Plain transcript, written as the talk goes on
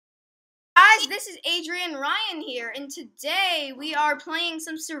guys, this is Adrian Ryan here, and today we are playing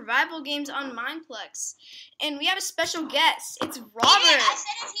some survival games on Mineplex. And we have a special guest. It's Robert. Adrian, I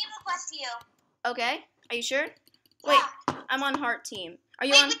sent a team request to you. Okay, are you sure? Yeah. Wait, I'm on Heart Team. Are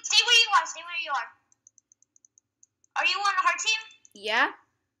you on? Wait, stay where you are. Stay where you are. Are you on the Heart Team? Yeah.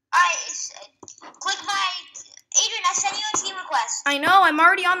 Alright, click my... Adrian, I sent you a team request. I know, I'm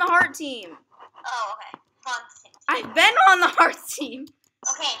already on the Heart Team. Oh, okay. Come on. I've been on the Heart Team.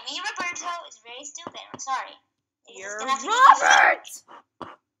 Okay, me, Roberto, is very stupid. I'm sorry. You're Robert!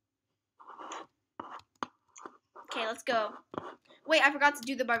 Okay, let's go. Wait, I forgot to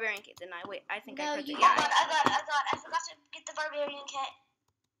do the barbarian kit, didn't I? Wait, I think I put it. Yeah, I forgot to get the barbarian kit.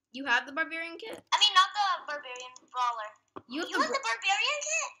 You have the barbarian kit? I mean, not the barbarian brawler. You have the barbarian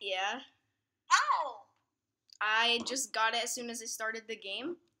kit? Yeah. How? I just got it as soon as I started the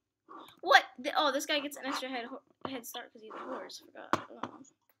game. What? Oh, this guy gets an extra head start because he's a horse. Forgot. Oh.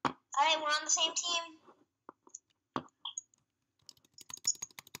 Alright, we're on the same team.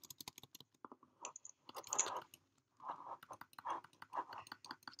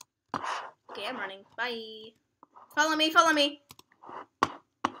 Okay, I'm running. Bye. Follow me, follow me. Okay,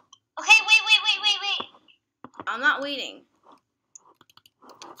 wait. I'm not waiting.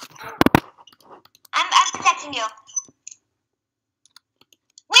 I'm protecting you.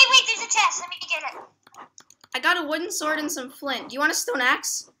 Wait, there's a chest. Let me get it. I got a wooden sword and some flint. Do you want a stone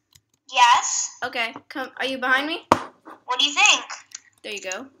axe? Yes. Okay, come. Are you behind me? What do you think? There you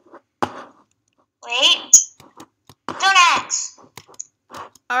go. Wait. Stone axe.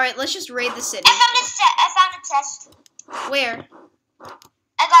 Alright, let's just raid the city. I found a chest. Where?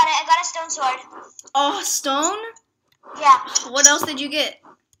 I got it. I got a stone sword. Oh, stone? Yeah. What else did you get?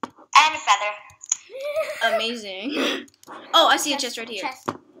 And a feather. Amazing. Oh, I see a chest right here.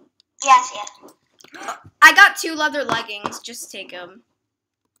 Yes. I got 2 leather leggings. Just take them.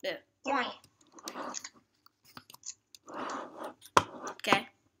 Yeah. Give me. Okay.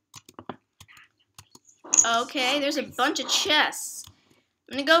 Okay, there's a bunch of chests.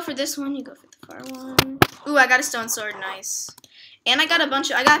 I'm gonna go for this one. You go for the far one. Ooh, I got a stone sword. Nice. And I got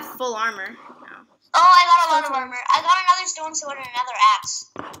I got full armor now. Oh, I got a lot of armor. I got another stone sword and another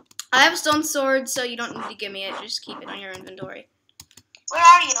axe. I have a stone sword, so you don't need to give me it. Just keep it on your inventory. Where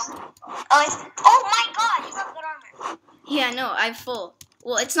are you? Oh my god, you have good armor. Yeah, no, I have full.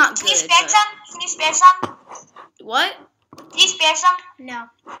 Well, it's not good. Can you spare some? Can you spare some? What? Can you spare some? No.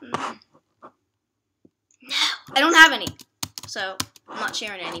 No. I don't have any, so I'm not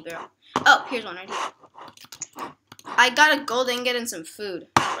sharing any, bro. Oh, here's one right here. I got a gold ingot and some food.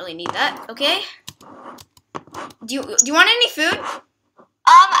 I don't really need that. Okay. Do you want any food?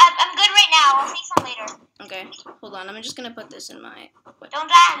 I'm good right now. I'll take some later. Okay. Hold on. I'm just gonna put this in my. Don't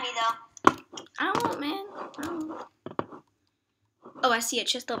die on me though. I don't, man. I don't. Oh, I see a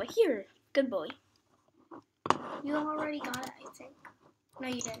chest over here. Good boy. You already got it, I think. No,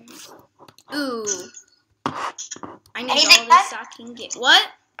 you didn't. Ooh. I need Anything all this I can get. What?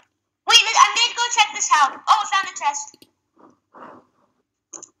 Wait, I'm gonna go check this out. Oh, I found a chest.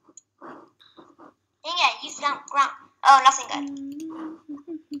 Dang it, you found ground. Oh, nothing good.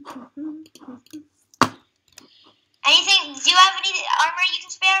 Anything? Do you have any armor you can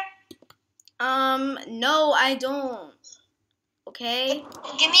spare? No, I don't. Okay.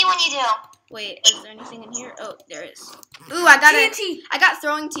 Give me when you do. Wait, is there anything in here? Oh, there is. Ooh, I got TNT. I got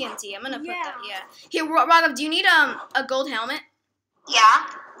throwing TNT. I'm gonna put that. Yeah. Here, Raghav, do you need a gold helmet? Yeah.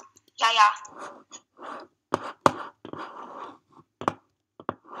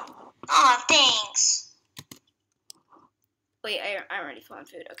 Oh, thanks. Wait, I already found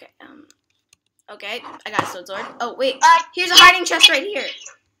food. Okay. Okay, I got a stone sword. Oh wait, here's a yeah, hiding chest right here.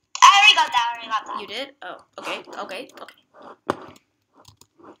 I already got that. You did? Oh, okay.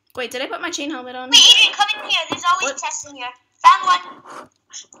 Wait, did I put my chain helmet on? Wait, Adrian, come in here. There's always chests in here. Found one.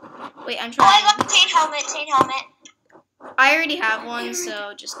 Wait, I'm Oh, trying. I got the chain helmet. I already have one,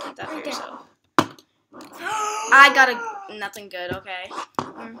 so just keep that for yourself. I got nothing good. Okay. I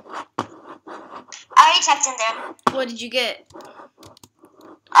already checked in there. What did you get?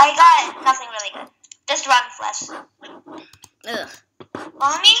 I got nothing really good. Just rotten flesh. Ugh.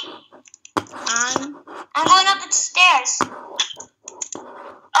 Follow me? I'm going up the stairs.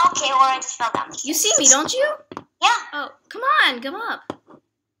 Okay, or I just fell down. You see me, don't you? Yeah. Oh, come on, come up.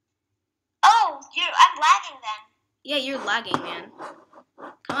 Oh, I'm lagging then. Yeah, you're lagging, man.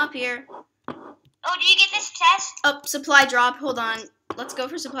 Come up here. Oh, did you get this chest? Oh, supply drop. Hold on. Let's go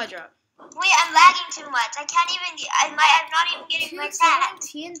for supply drop. Wait, I'm lagging too much. I can't even. I'm not even getting my chat.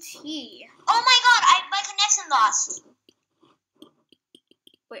 TNT. Oh my god! My connection lost.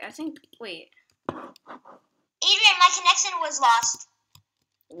 Wait. Adrian, my connection was lost.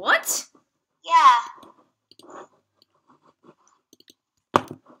 What? Yeah.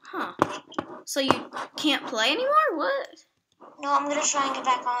 Huh. So you can't play anymore? What? No, I'm gonna try and get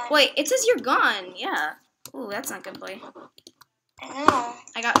back on. Wait, it says you're gone. Yeah. Ooh, that's not good, boy. I know.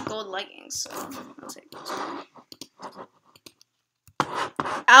 I got gold leggings, so I'll take those.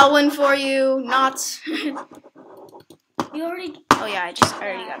 I'll win for you, not. You already. Oh yeah, I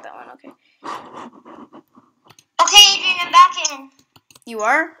already got that one. Okay. Okay, Adrian, I'm back in. You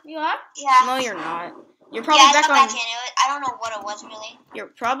are? You are? Yeah. No, you're not. You're probably Yeah, I back got on. back in. I don't know what it was really. You're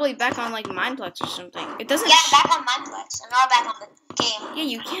probably back on like Mineplex or something. It doesn't. Yeah, I'm back on Mineplex. I'm not back on the game. Yeah,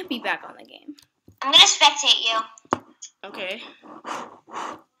 you can't be back on the game. I'm gonna spectate you. Okay.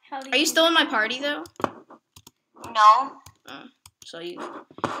 How do Are you still in my party though? No. So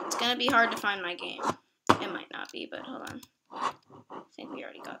it's gonna be hard to find my game. It might not be, but hold on. I think we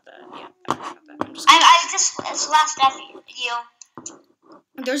already got that. Yeah, I already got that. I'm just I just slashed at you.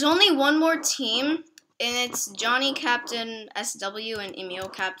 There's only one more team, and it's Johnny Captain SW and Emil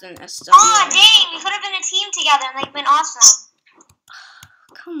Captain SW. Oh dang, we could have been a team together and like been awesome.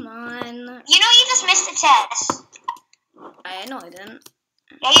 Come on. You know you just missed a test. I know I didn't.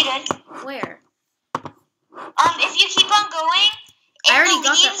 Yeah, you did. Where? If you keep on going, I in already the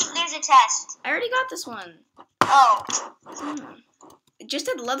got that leaves, one. there's a test. I already got this one. Oh, It just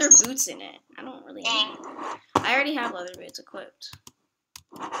had leather boots in it. I don't really dang. need. I already have leather boots equipped.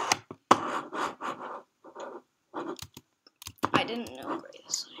 I didn't know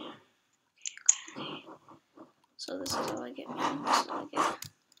Grace. Okay. So this is all I get, man. This is all I get.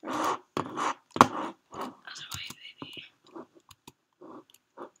 Other way, baby.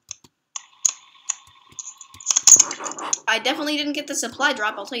 I definitely didn't get the supply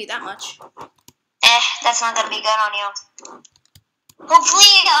drop, I'll tell you that much. That's not gonna be good on you.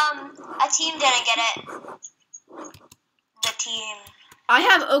 Hopefully, a team didn't get it. The team. I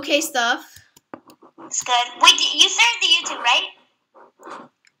have okay stuff. It's good. Wait, you started the YouTube, right?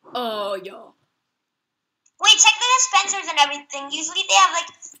 Oh, yeah. Wait, check the dispensers and everything. Usually they have, like,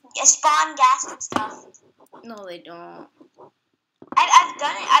 a spawn gas and stuff. No, they don't. I've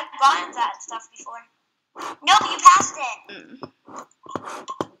done it. I've gotten that stuff before. No, you passed it.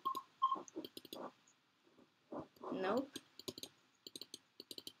 Nope.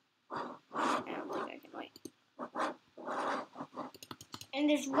 I don't think I can wait. And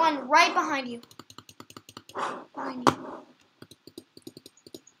there's one right behind you. Behind you.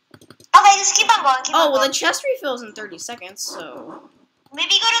 Okay, just keep on going. Keep on Oh, well, going. the chest refills in 30 seconds, so...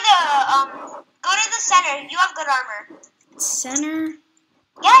 Maybe go to the center. You have good armor. Center?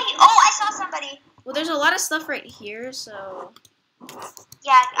 Yeah. I saw somebody. Well, there's a lot of stuff right here, so...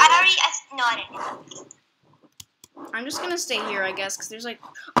 Yeah, I didn't. I'm just gonna stay here, I guess, because there's like...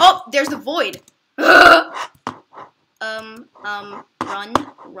 Oh, there's the void!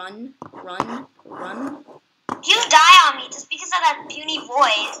 Run. You die on me just because of that puny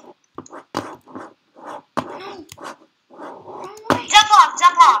void.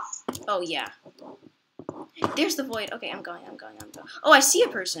 Jump off. Oh, yeah. There's the void. Okay, I'm going. Oh, I see a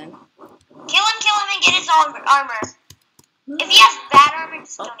person. Kill him and get his armor. If he has bad armor,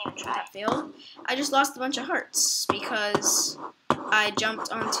 just don't even try. That failed. I just lost a bunch of hearts because I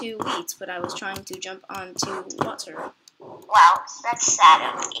jumped onto wheat, but I was trying to jump onto water. Wow, that's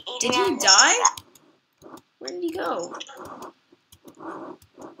sad. Did he die? Where did he go?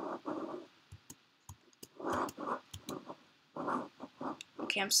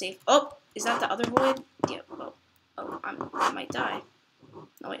 Okay, I'm safe. Oh, is that the other void? Yep. Oh, I might die.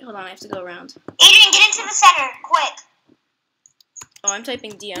 Oh, wait, hold on. I have to go around. Adrian, get into the center, quick. Oh, I'm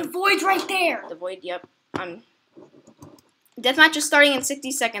typing The DM. void's right there. The void, yep. Deathmatch is starting in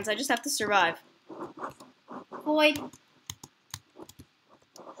 60 seconds. I just have to survive.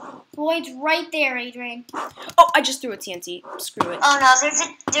 Void's right there, Adrian. Oh, I just threw a TNT. Screw it. Oh no,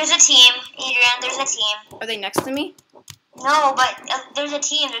 there's a team, Adrian. There's a team. Are they next to me? No, but there's a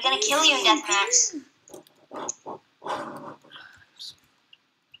team. They're gonna kill you in deathmatch.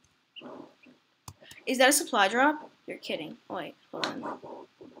 Is that a supply drop? You're kidding. Wait, hold on.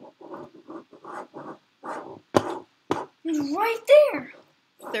 He's right there.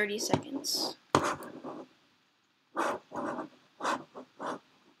 30 seconds.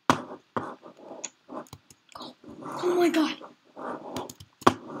 Oh my god.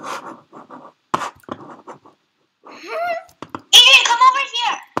 Adrian, come over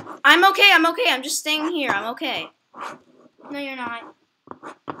here. I'm okay. I'm just staying here. I'm okay. No, you're not.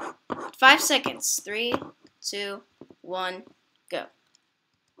 5 seconds. 3, 2, 1, go.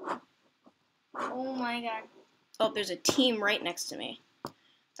 Oh my god. Oh, there's a team right next to me.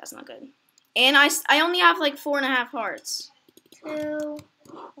 That's not good. And I only have like 4.5 hearts. 2,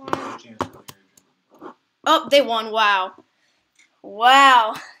 1. Oh, they won. Wow.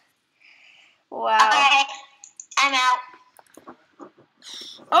 Wow. Wow. Alright, I'm out.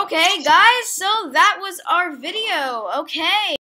 Okay, guys, so that was our video. Okay.